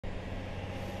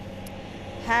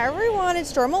Hi everyone,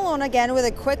 it's Malone again with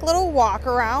a quick little walk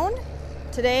around.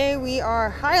 Today we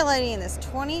are highlighting this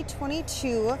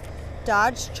 2022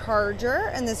 Dodge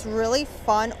Charger in this really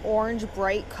fun orange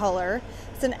bright color.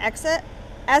 It's an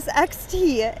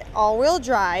SXT all-wheel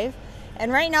drive,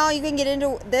 and right now you can get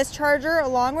into this Charger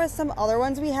along with some other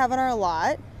ones we have in our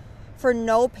lot for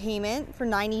no payment for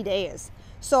 90 days.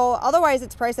 So otherwise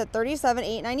it's priced at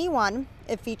 $37,891.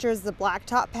 It features the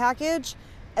Blacktop package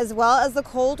as well as the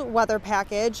cold weather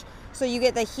package. So you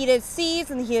get the heated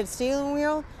seats and the heated steering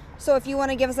wheel. So if you want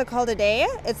to give us a call today,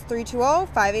 it's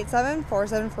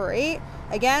 320-587-4748.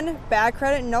 Again, bad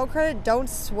credit, no credit, don't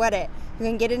sweat it. You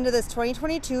can get into this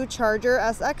 2022 Charger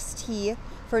SXT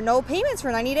for no payments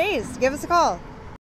for 90 days. Give us a call.